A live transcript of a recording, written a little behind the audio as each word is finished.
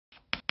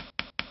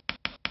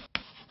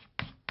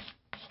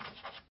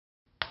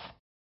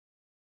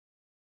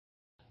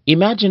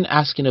Imagine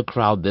asking a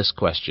crowd this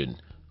question: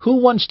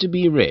 who wants to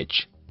be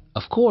rich?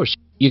 Of course,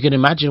 you can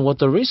imagine what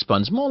the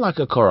response, more like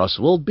a chorus,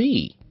 will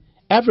be.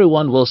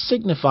 Everyone will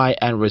signify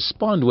and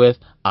respond with,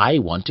 I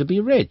want to be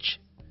rich.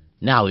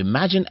 Now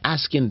imagine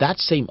asking that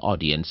same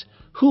audience,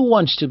 who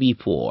wants to be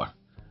poor?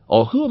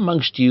 Or who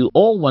amongst you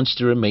all wants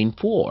to remain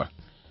poor?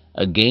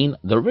 Again,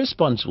 the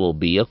response will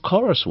be a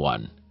chorus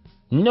one.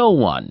 No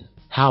one.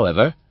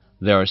 However,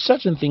 there are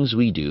certain things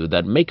we do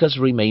that make us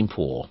remain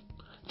poor.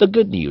 The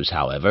good news,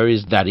 however,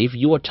 is that if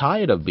you are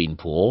tired of being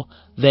poor,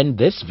 then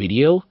this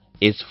video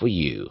is for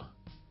you.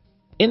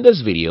 In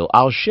this video,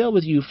 I'll share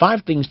with you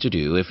 5 things to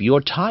do if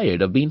you're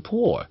tired of being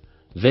poor.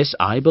 This,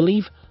 I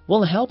believe,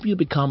 will help you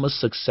become a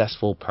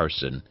successful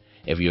person.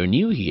 If you're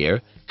new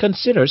here,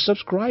 consider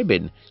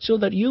subscribing so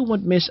that you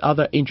won't miss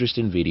other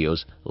interesting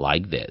videos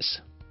like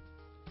this.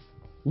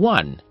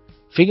 1.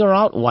 Figure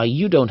out why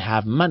you don't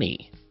have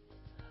money.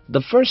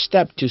 The first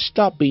step to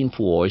stop being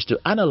poor is to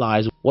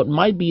analyze what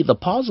might be the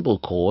possible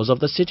cause of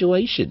the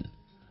situation.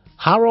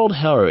 Harold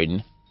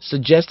Herring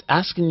suggests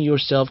asking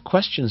yourself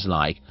questions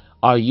like,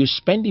 are you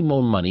spending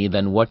more money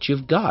than what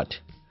you've got?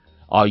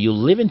 Are you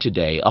living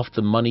today off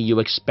the money you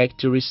expect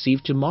to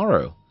receive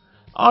tomorrow?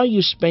 Are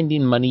you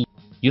spending money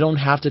you don't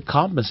have to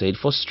compensate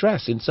for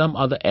stress in some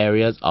other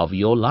areas of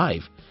your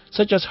life,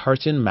 such as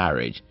hurting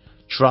marriage,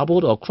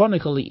 troubled or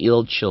chronically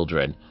ill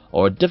children,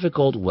 or a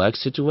difficult work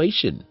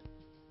situation?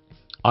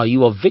 Are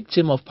you a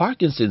victim of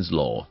Parkinson's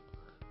law?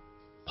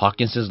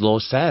 Parkinson's law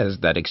says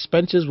that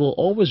expenses will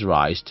always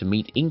rise to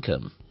meet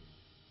income.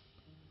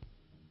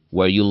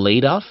 Were you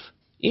laid off?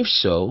 If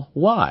so,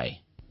 why?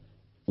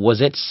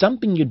 Was it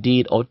something you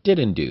did or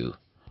didn't do?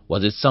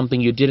 Was it something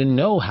you didn't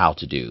know how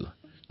to do?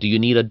 Do you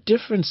need a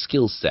different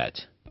skill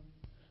set?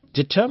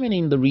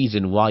 Determining the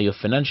reason why your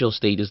financial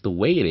state is the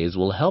way it is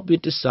will help you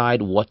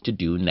decide what to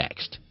do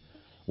next.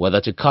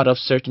 Whether to cut off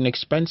certain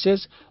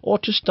expenses or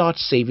to start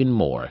saving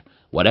more,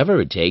 whatever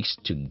it takes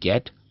to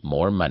get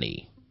more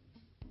money.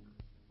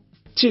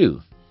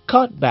 2.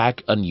 Cut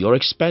back on your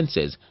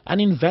expenses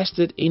and invest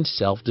it in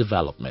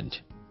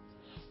self-development.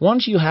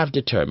 Once you have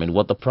determined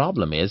what the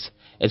problem is,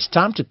 it's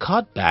time to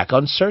cut back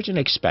on certain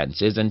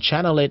expenses and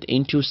channel it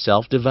into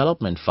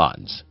self-development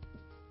funds.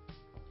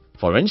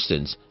 For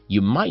instance, you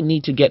might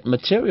need to get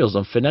materials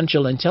on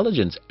financial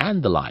intelligence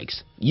and the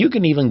likes. You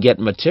can even get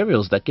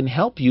materials that can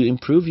help you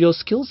improve your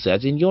skill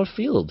sets in your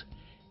field.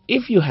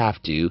 If you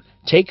have to,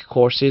 take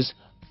courses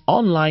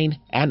online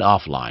and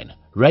offline.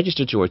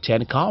 Register to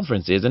attend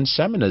conferences and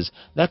seminars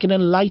that can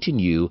enlighten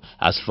you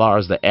as far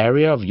as the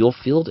area of your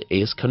field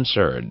is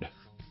concerned.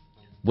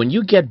 When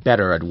you get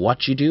better at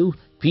what you do,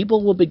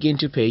 people will begin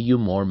to pay you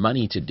more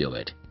money to do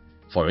it.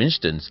 For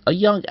instance, a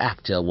young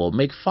actor will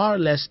make far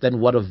less than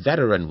what a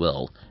veteran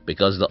will,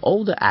 because the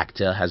older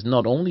actor has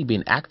not only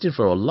been acting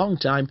for a long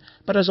time,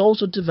 but has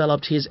also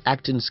developed his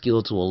acting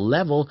skill to a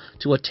level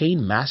to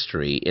attain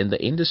mastery in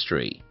the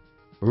industry.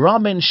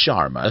 Ramin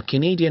Sharma, a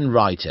Canadian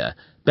writer,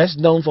 best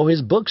known for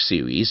his book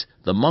series,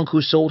 The Monk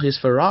Who Sold His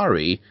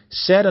Ferrari,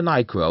 said, and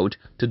I quote,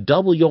 "To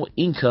double your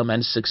income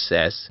and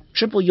success,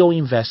 triple your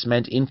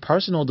investment in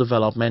personal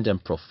development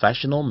and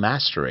professional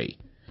mastery."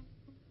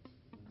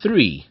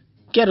 3.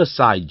 Get a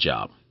side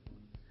job.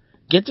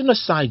 Getting a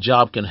side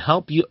job can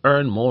help you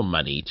earn more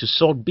money to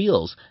sort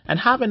bills and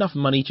have enough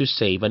money to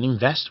save and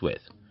invest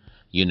with.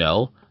 You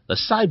know, the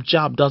side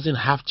job doesn't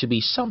have to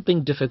be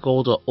something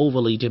difficult or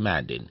overly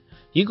demanding.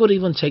 You could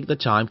even take the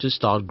time to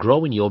start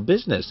growing your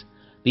business.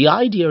 The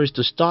idea is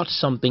to start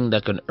something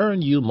that can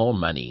earn you more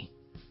money.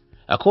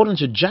 According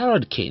to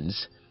Jared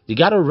Kins, you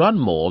gotta run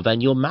more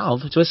than your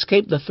mouth to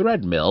escape the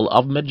treadmill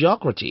of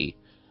mediocrity.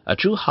 A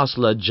true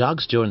hustler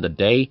jogs during the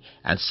day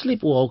and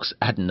sleepwalks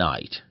at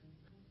night.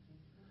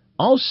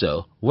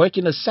 Also,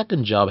 working a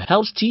second job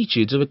helps teach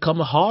you to become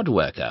a hard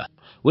worker,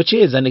 which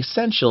is an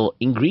essential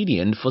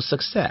ingredient for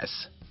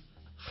success.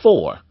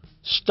 4.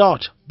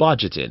 Start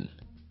budgeting.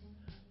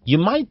 You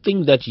might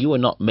think that you are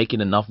not making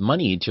enough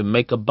money to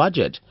make a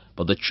budget,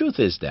 but the truth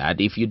is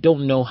that if you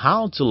don't know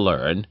how to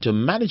learn to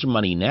manage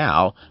money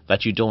now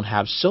that you don't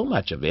have so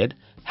much of it,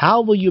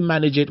 how will you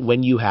manage it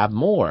when you have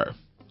more?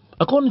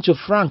 According to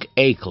Frank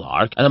A.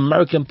 Clark, an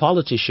American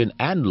politician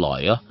and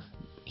lawyer,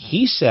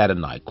 he said,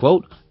 and I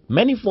quote,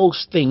 "Many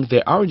folks think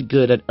they aren't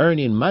good at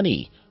earning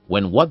money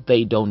when what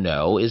they don't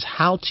know is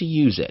how to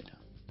use it."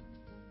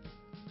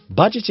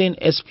 Budgeting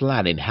is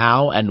planning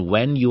how and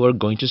when you are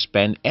going to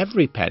spend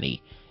every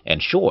penny. In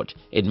short,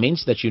 it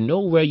means that you know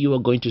where you are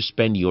going to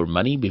spend your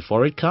money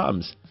before it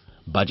comes.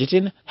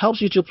 Budgeting helps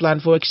you to plan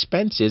for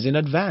expenses in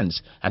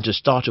advance and to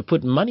start to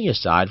put money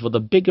aside for the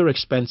bigger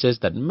expenses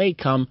that may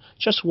come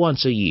just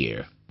once a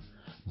year.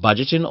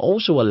 Budgeting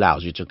also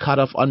allows you to cut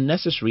off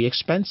unnecessary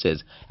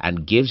expenses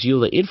and gives you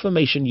the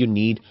information you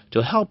need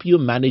to help you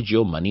manage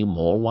your money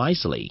more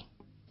wisely.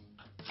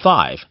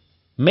 5.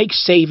 Make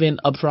saving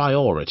a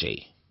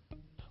priority.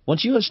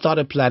 Once you have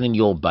started planning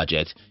your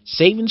budget,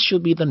 savings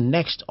should be the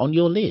next on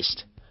your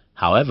list.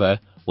 However,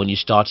 when you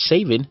start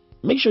saving,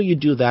 make sure you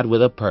do that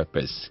with a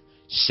purpose.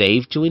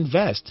 Save to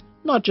invest,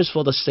 not just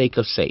for the sake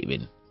of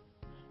saving.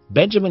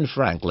 Benjamin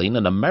Franklin,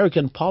 an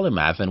American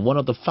polymath and one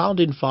of the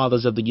founding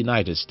fathers of the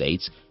United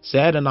States,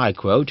 said, and I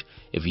quote,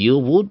 "If you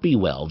would be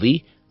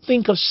wealthy,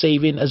 think of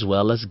saving as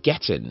well as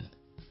getting."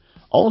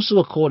 Also,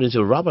 according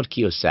to Robert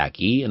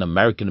Kiyosaki, an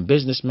American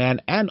businessman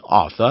and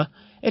author,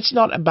 it's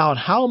not about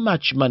how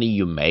much money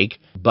you make,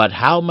 but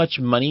how much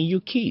money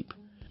you keep,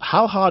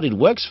 how hard it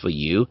works for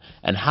you,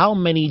 and how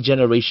many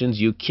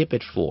generations you keep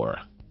it for.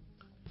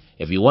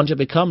 If you want to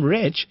become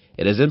rich,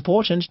 it is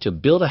important to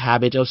build a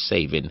habit of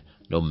saving,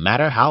 no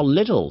matter how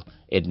little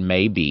it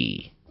may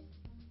be.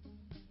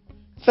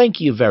 Thank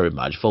you very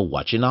much for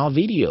watching our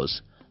videos.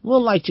 We'd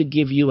like to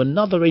give you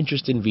another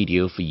interesting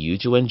video for you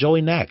to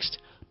enjoy next.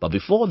 But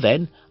before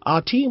then,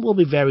 our team will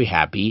be very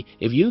happy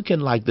if you can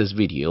like this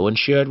video and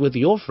share it with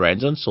your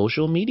friends on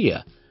social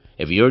media.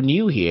 If you're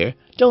new here,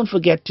 don't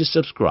forget to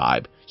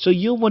subscribe so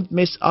you won't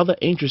miss other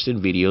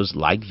interesting videos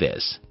like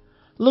this.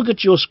 Look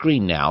at your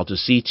screen now to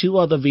see 2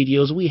 other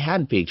videos we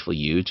handpicked for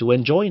you to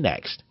enjoy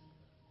next.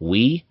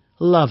 We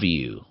love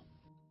you.